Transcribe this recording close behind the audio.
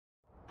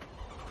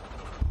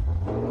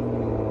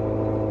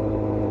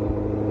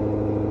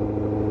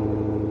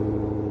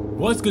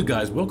What's good,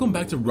 guys? Welcome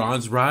back to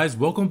Ron's Rise.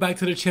 Welcome back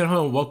to the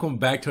channel and welcome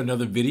back to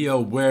another video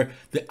where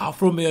the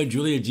Alfa Romeo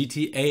Giulia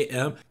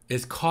GTAm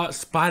is caught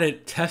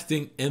spotted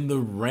testing in the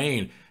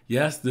rain.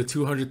 Yes, the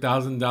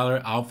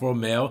 $200,000 Alfa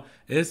Romeo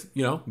is,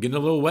 getting a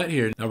little wet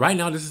here. Now, right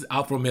now, this is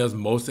Alfa Romeo's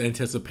most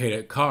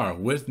anticipated car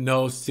with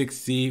no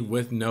 6C,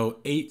 with no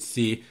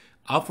 8C.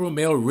 Alfa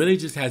Romeo really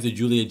just has the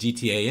Giulia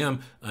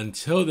GTAm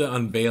until the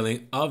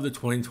unveiling of the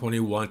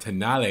 2021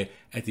 Tonale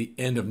at the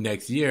end of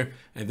next year,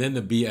 and then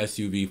the B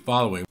SUV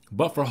following.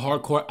 But for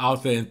hardcore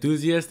Alfa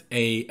enthusiasts,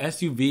 a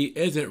SUV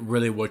isn't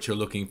really what you're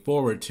looking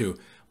forward to.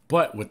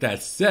 But with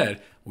that said,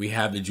 we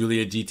have the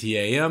Giulia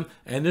GTAm,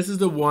 and this is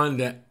the one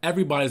that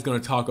everybody's going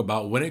to talk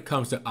about when it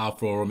comes to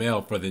Alfa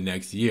Romeo for the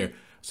next year.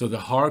 So the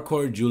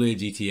hardcore Giulia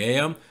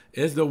GTAm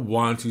is the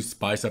one to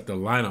spice up the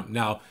lineup.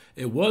 Now,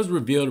 it was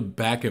revealed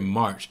back in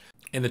March,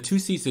 and the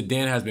two-seat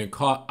sedan has been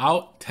caught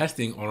out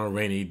testing on a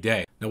rainy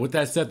day. Now, with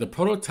that said, the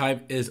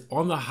prototype is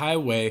on the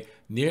highway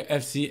near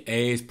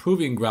FCA's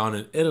proving ground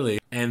in Italy,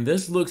 and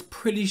this looks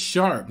pretty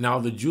sharp. Now,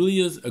 the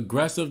Giulia's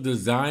aggressive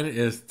design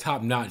is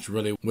top-notch,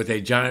 really, with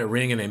a giant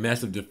ring and a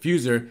massive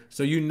diffuser,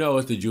 so you know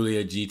it's the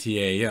Giulia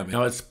GTAm.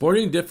 Now, it's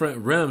sporting different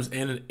rims,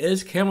 and it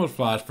is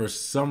camouflaged for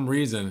some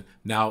reason.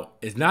 Now,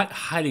 it's not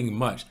hiding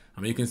much.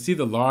 I mean, you can see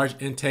the large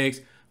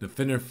intakes, the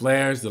fender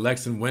flares, the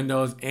Lexan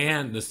windows,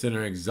 and the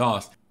center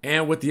exhaust.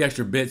 And with the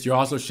extra bits, you're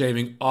also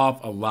shaving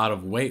off a lot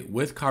of weight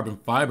with carbon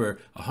fiber.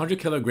 100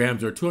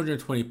 kilograms or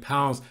 220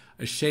 pounds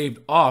is shaved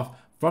off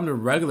from the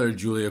regular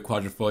Giulia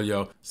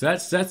Quadrifoglio. So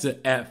that sets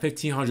it at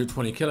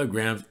 1,520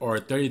 kilograms or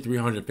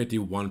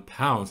 3,351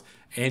 pounds.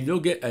 And you'll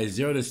get a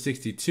 0 to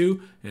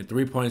 62 in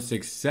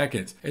 3.6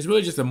 seconds. It's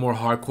really just a more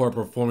hardcore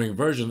performing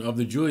version of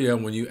the Giulia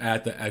when you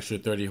add the extra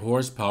 30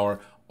 horsepower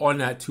on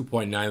that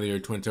 2.9 liter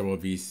twin turbo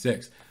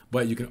V6.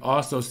 But you can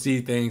also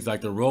see things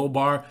like the roll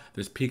bar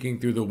that's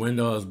peeking through the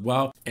window as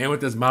well. And with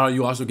this model,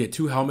 you also get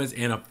two helmets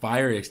and a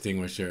fire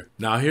extinguisher.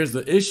 Now, here's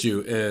the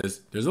issue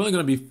is there's only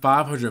going to be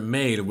 500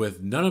 made,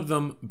 with none of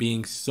them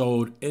being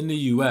sold in the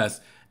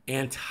US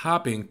and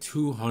topping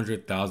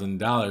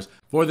 $200,000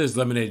 for this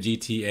limited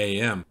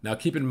GTAm. Now,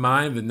 keep in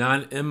mind the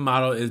non-M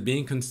model is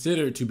being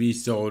considered to be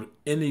sold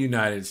in the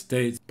United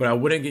States, but I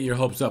wouldn't get your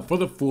hopes up for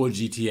the full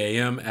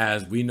GTAm,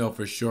 as we know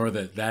for sure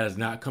that that is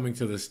not coming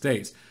to the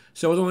States.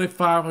 So with only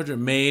 500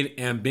 made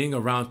and being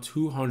around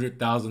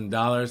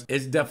 $200,000,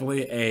 it's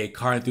definitely a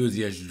car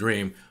enthusiast's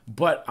dream.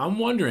 But I'm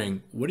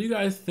wondering, what do you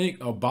guys think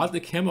about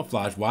the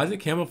camouflage? Why is it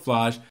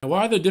camouflage? And why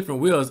are there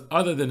different wheels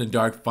other than the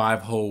dark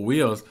 5-hole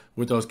wheels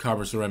with those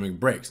carbon ceramic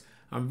brakes?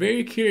 I'm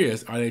very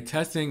curious. Are they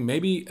testing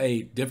maybe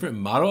a different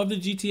model of the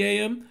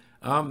GTAm?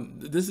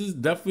 This is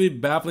definitely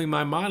baffling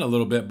my mind a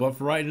little bit, but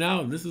for right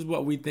now, this is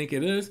what we think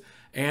it is.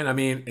 And I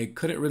mean, it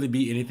couldn't really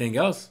be anything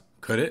else,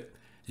 could it?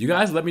 You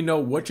guys let me know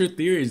what your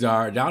theories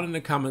are down in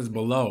the comments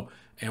below.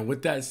 And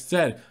with that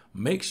said,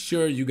 make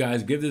sure you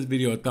guys give this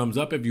video a thumbs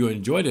up if you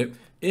enjoyed it.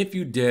 If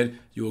you did,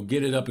 you will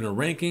get it up in the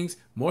rankings.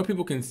 More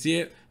people can see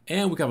it,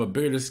 and we can have a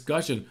bigger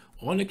discussion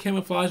on the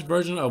camouflage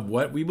version of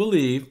what we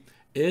believe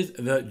is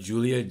the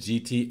Giulia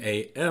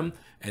GTAm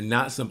and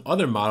not some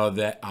other model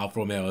that Alfa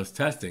Romeo is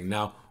testing.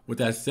 Now, with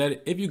that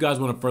said, if you guys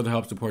want to further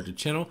help support the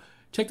channel,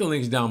 check the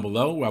links down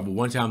below where I have a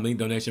one-time link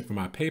donation for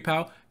my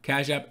PayPal,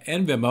 Cash App,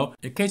 and Venmo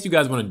in case you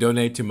guys want to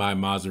donate to my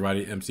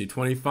Maserati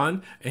MC20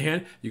 fund.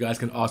 And you guys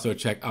can also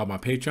check out my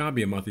Patreon,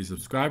 be a monthly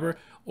subscriber,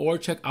 or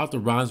check out the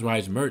Ron's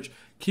Rise merch.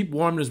 Keep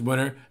warm this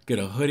winter, get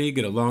a hoodie,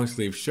 get a long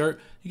sleeve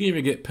shirt. You can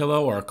even get a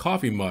pillow or a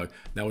coffee mug.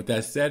 Now with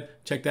that said,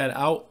 check that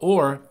out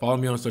or follow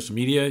me on social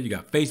media. You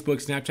got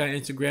Facebook, Snapchat,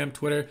 Instagram,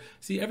 Twitter.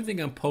 See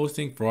everything I'm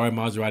posting Ferrari,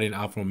 Maserati, and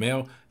Alfa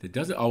Romeo that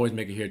doesn't always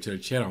make it here to the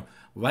channel.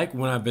 Like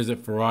when I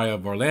visit Ferrari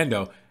of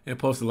Orlando and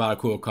post a lot of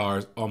cool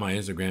cars on my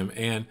Instagram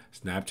and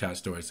Snapchat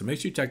stories. So make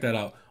sure you check that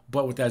out.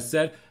 But with that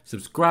said,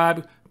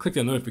 subscribe, click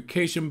the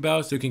notification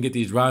bell so you can get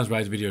these Ron's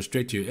Rise videos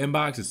straight to your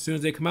inbox as soon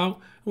as they come out.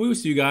 And we will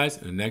see you guys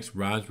in the next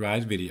Ron's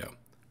Rise video.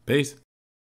 Peace.